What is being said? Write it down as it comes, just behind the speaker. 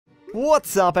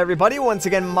What's up, everybody? Once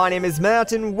again, my name is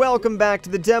Matt, and welcome back to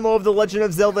the demo of The Legend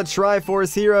of Zelda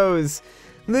Triforce Heroes.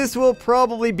 This will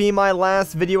probably be my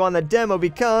last video on the demo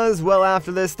because, well,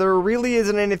 after this, there really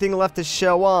isn't anything left to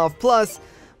show off. Plus,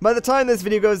 by the time this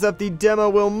video goes up, the demo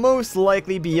will most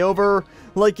likely be over.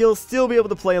 Like, you'll still be able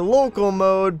to play local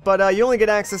mode, but you only get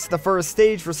access to the first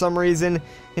stage for some reason,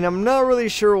 and I'm not really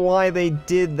sure why they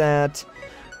did that.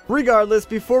 Regardless,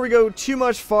 before we go too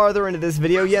much farther into this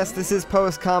video, yes, this is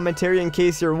post-commentary in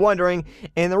case you're wondering,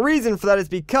 and the reason for that is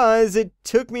because it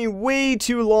took me way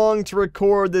too long to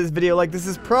record this video. Like, this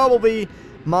is probably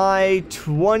my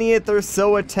 20th or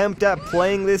so attempt at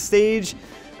playing this stage.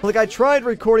 Like, I tried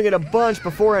recording it a bunch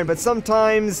beforehand, but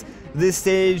sometimes this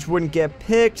stage wouldn't get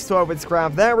picked, so I would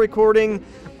scrap that recording.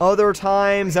 Other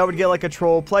times, I would get like a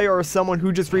troll player or someone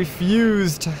who just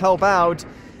refused to help out.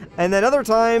 And then other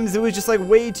times, it was just like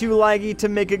way too laggy to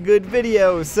make a good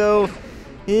video. So,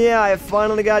 yeah, I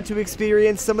finally got to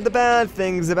experience some of the bad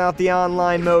things about the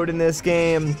online mode in this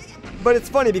game. But it's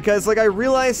funny because, like, I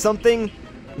realized something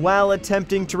while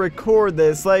attempting to record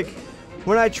this. Like,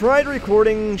 when I tried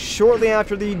recording shortly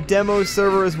after the demo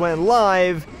servers went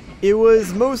live, it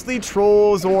was mostly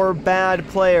trolls or bad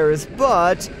players.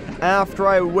 But after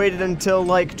I waited until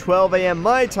like 12 AM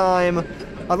my time,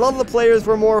 a lot of the players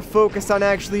were more focused on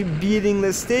actually beating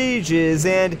the stages,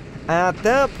 and at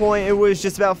that point it was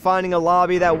just about finding a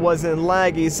lobby that wasn't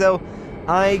laggy. So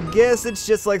I guess it's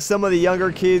just like some of the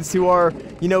younger kids who are,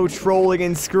 you know, trolling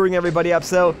and screwing everybody up.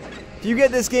 So if you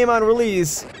get this game on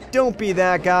release, don't be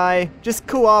that guy. Just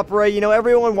cooperate. You know,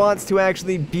 everyone wants to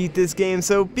actually beat this game,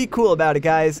 so be cool about it,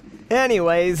 guys.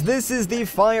 Anyways, this is the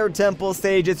Fire Temple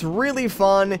stage. It's really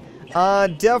fun.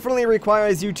 Definitely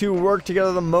requires you to work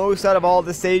together the most out of all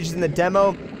the stages in the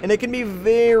demo, and it can be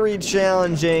very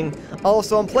challenging.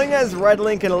 Also, I'm playing as Red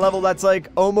Link in a level that's like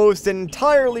almost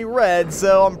entirely red,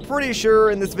 so I'm pretty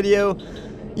sure in this video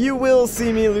you will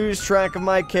see me lose track of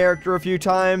my character a few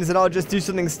times, and I'll just do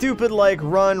something stupid like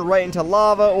run right into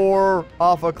lava or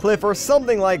off a cliff or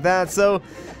something like that. So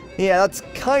yeah, that's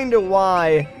kind of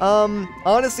why.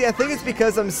 Honestly, I think it's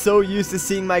because I'm so used to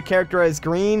seeing my character as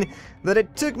green that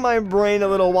it took my brain a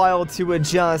little while to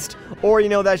adjust. Or, you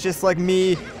know, that's just like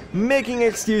me making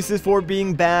excuses for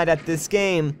being bad at this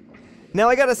game. Now,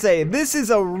 I gotta say, this is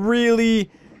a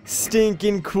really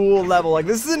stinking cool level. Like,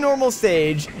 this is a normal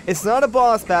stage. It's not a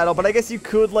boss battle, but I guess you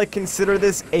could, like, consider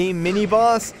this a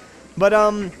mini-boss. But,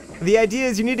 the idea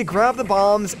is you need to grab the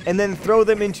bombs and then throw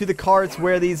them into the carts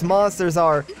where these monsters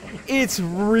are. It's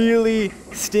really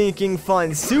stinking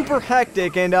fun. Super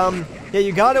hectic, and, yeah,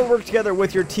 you gotta work together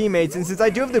with your teammates. And since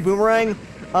I do have the boomerang,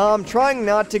 I'm trying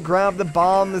not to grab the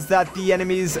bombs that the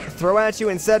enemies throw at you.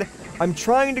 Instead, I'm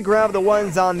trying to grab the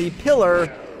ones on the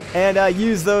pillar and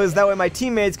use those. That way my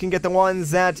teammates can get the ones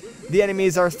that the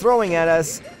enemies are throwing at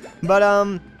us.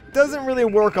 But, doesn't really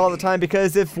work all the time,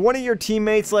 because if one of your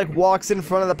teammates like walks in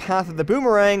front of the path of the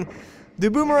boomerang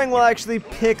will actually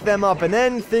pick them up, and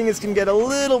then things can get a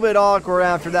little bit awkward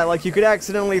after that. Like, you could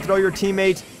accidentally throw your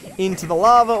teammate into the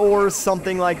lava or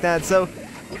something like that. So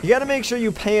you gotta make sure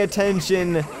you pay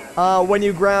attention when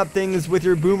you grab things with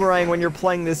your boomerang when you're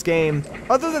playing this game.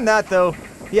 Other than that, though,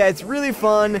 yeah, it's really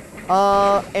fun.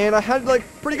 And I had like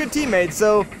pretty good teammates.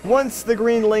 So once the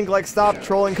green Link like stopped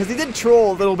trolling, because he did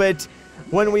troll a little bit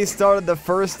when we started the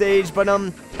first stage, but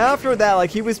after that, like,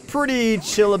 he was pretty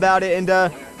chill about it and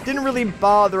didn't really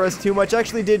bother us too much.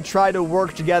 Actually did try to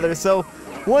work together. So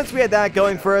once we had that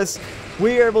going for us,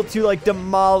 we were able to like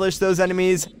demolish those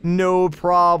enemies, no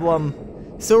problem.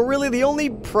 So really the only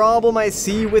problem I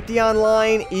see with the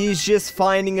online is just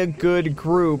finding a good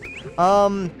group.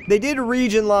 They did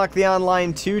region lock the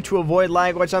online too to avoid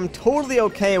lag, which I'm totally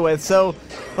okay with. So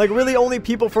like really only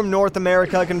people from North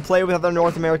America can play with other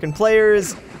North American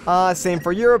players. Same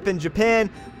for Europe and Japan,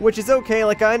 which is okay.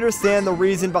 Like, I understand the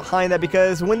reason behind that,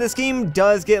 because when this game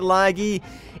does get laggy,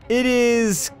 it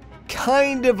is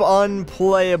kind of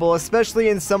unplayable, especially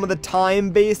in some of the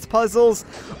time-based puzzles.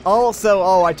 Also,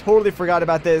 oh, I totally forgot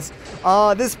about this.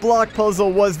 This block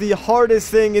puzzle was the hardest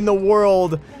thing in the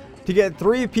world to get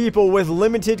 3 people with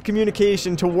limited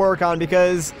communication to work on,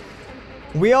 because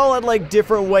we all had like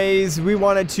different ways we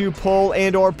wanted to pull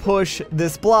and or push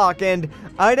this block, and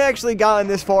I'd actually gotten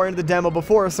this far into the demo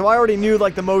before, so I already knew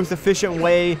like the most efficient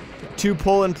way to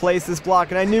pull and place this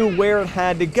block, and I knew where it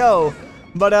had to go.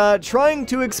 But trying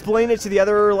to explain it to the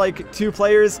other like 2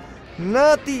 players,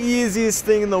 not the easiest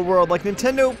thing in the world. Like,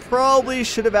 Nintendo probably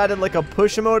should have added like a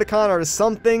push emoticon or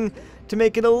something to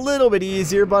make it a little bit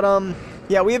easier. But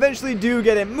yeah, we eventually do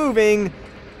get it moving,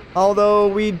 although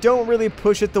we don't really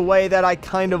push it the way that I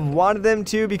kind of wanted them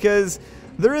to, because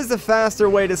there is a faster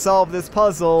way to solve this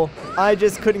puzzle. I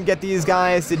just couldn't get these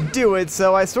guys to do it,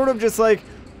 so I sort of just like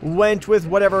went with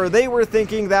whatever they were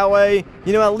thinking. That way,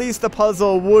 you know, at least the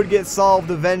puzzle would get solved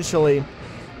eventually.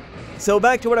 So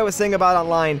back to what I was saying about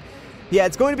online. Yeah,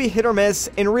 it's going to be hit or miss,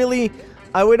 and really,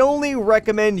 I would only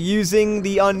recommend using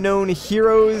the unknown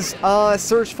heroes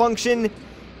search function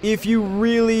if you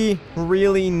really,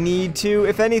 really need to.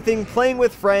 If anything, playing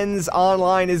with friends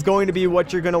online is going to be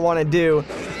what you're going to want to do.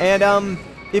 And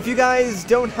if you guys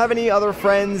don't have any other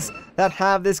friends that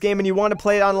have this game and you want to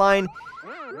play it online,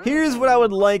 here's what I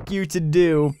would like you to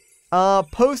do.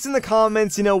 Post in the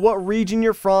comments, you know, what region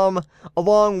you're from,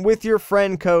 along with your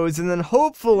friend codes, and then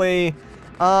hopefully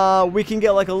we can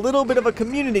get like a little bit of a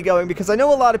community going, because I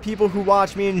know a lot of people who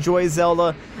watch me enjoy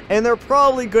Zelda, and they're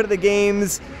probably good at the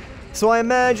games. So I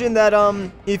imagine that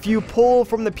if you pull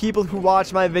from the people who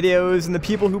watch my videos and the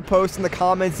people who post in the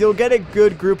comments, you'll get a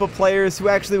good group of players who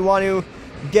actually want to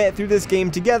get through this game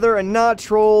together and not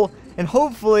troll, and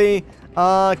hopefully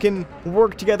can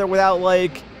work together without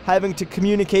like having to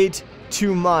communicate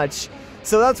too much.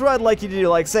 So that's what I'd like you to do,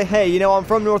 like say, hey, you know, I'm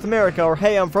from North America, or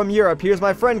hey, I'm from Europe, here's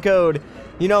my friend code,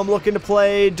 you know, I'm looking to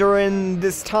play during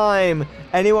this time,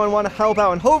 anyone want to help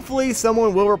out? And hopefully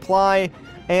someone will reply,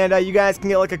 and you guys can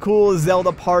get like a cool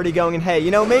Zelda party going, and hey,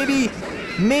 you know, maybe,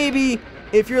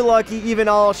 if you're lucky, even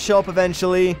I'll show up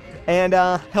eventually and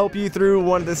help you through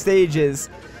one of the stages.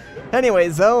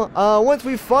 Anyways, though, once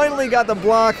we finally got the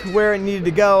block where it needed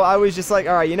to go, I was just like,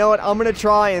 alright, you know what, I'm gonna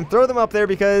try and throw them up there,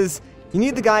 because you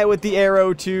need the guy with the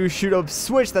arrow to shoot a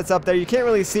switch that's up there. You can't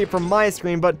really see it from my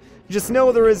screen, but just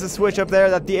know there is a switch up there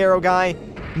that the arrow guy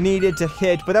needed to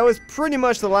hit. But that was pretty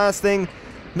much the last thing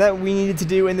that we needed to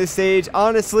do in this stage.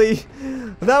 Honestly,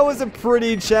 that was a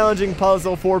pretty challenging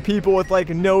puzzle for people with like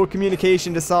no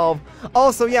communication to solve.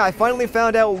 Also, yeah, I finally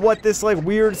found out what this like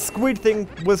weird squid thing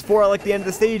was for at like the end of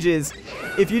the stages.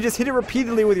 If you just hit it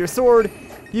repeatedly with your sword,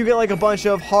 you get like a bunch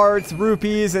of hearts,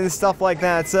 rupees, and stuff like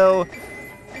that. So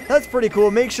that's pretty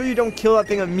cool. Make sure you don't kill that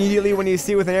thing immediately when you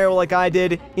see it with an arrow like I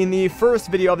did in the first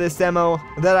video of this demo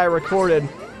that I recorded.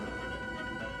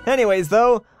 Anyways,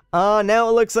 though, now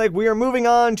it looks like we are moving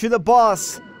on to the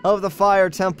boss of the Fire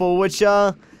Temple, which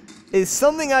is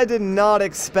something I did not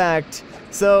expect.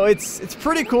 So it's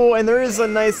pretty cool, and there is a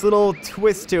nice little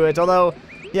twist to it. Although,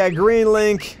 yeah, Green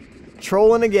Link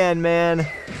trolling again, man.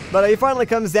 But he finally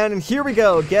comes down, and here we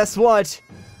go. Guess what?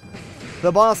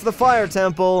 The boss of the Fire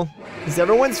Temple is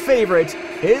everyone's favorite.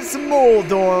 It's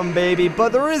Moldorm, baby.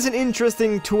 But there is an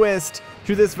interesting twist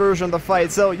to this version of the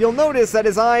fight. So you'll notice that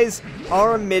his eyes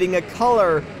are emitting a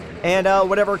color. And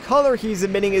whatever color he's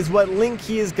emitting is what Link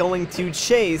he is going to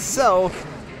chase. So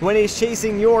when he's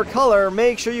chasing your color,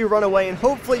 make sure you run away, and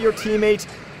hopefully your teammate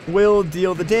will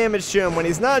deal the damage to him. When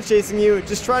he's not chasing you,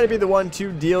 just try to be the one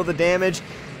to deal the damage.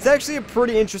 It's actually a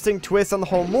pretty interesting twist on the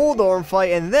whole Moldorm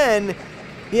fight. And then,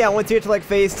 yeah, once you get to like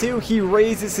phase 2, he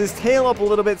raises his tail up a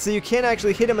little bit, so you can't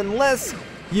actually hit him unless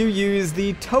you use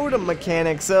the totem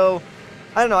mechanic. So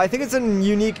I don't know, I think it's a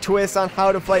unique twist on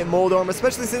how to fight Moldorm,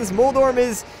 especially since Moldorm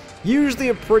is usually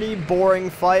a pretty boring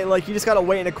fight. Like, you just gotta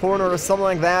wait in a corner or something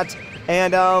like that,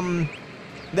 and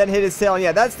then hit his tail. And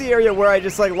yeah, that's the area where I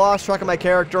just like lost track of my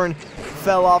character and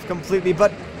fell off completely.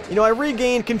 But you know, I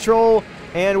regained control,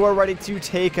 and we're ready to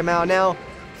take him out. Now,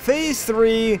 phase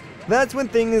 3, that's when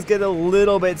things get a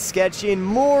little bit sketchy and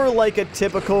more like a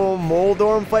typical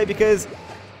Moldorm fight, because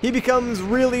he becomes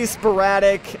really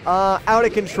sporadic, out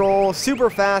of control,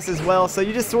 super fast as well. So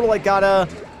you just sort of like gotta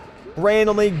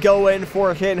randomly go in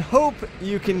for a hit and hope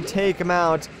you can take him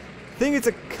out. I think it's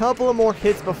a couple of more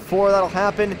hits before that'll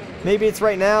happen. Maybe it's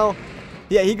right now.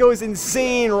 Yeah, he goes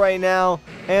insane right now.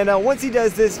 And once he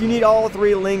does this, you need all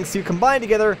 3 links to combine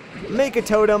together, make a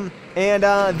totem, and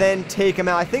then take him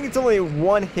out. I think it's only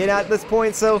 1 hit at this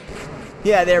point, so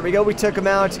yeah, there we go. We took him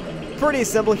out. Pretty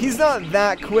simple. He's not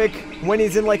that quick when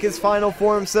he's in like his final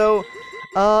form, so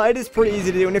it is pretty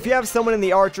easy to do. And if you have someone in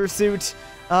the archer suit,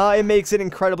 it makes it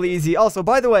incredibly easy. Also,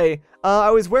 by the way,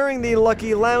 I was wearing the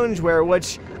Lucky Loungewear,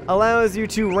 which allows you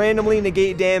to randomly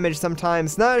negate damage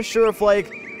sometimes. Not sure if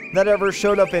like that ever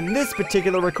showed up in this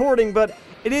particular recording, but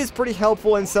it is pretty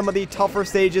helpful in some of the tougher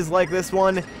stages like this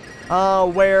one,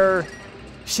 where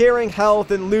sharing health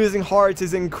and losing hearts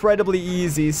is incredibly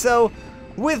easy. So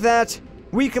with that,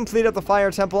 we complete up the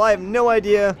Fire Temple. I have no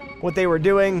idea what they were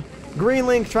doing. Green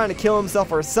Link trying to kill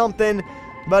himself or something,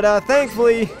 but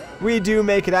thankfully we do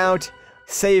make it out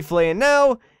safely. And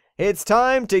now it's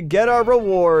time to get our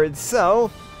rewards. So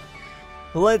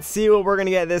let's see what we're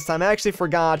gonna get this time. I actually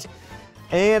forgot.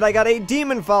 And I got a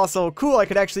demon fossil. Cool, I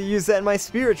could actually use that in my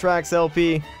Spirit Tracks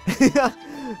LP.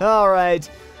 Alright.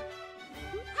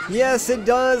 Yes, it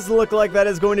does look like that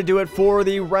is going to do it for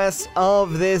the rest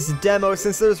of this demo,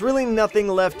 since there's really nothing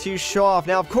left to show off.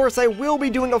 Now, of course, I will be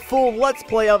doing a full Let's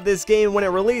Play of this game when it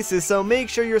releases, so make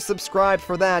sure you're subscribed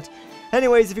for that.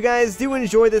 Anyways, if you guys do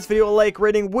enjoy this video, a like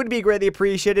rating would be greatly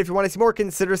appreciated. If you want to see more,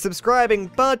 consider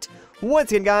subscribing. But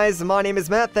once again, guys, my name is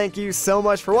Matt. Thank you so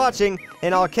much for watching,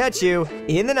 and I'll catch you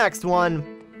in the next one.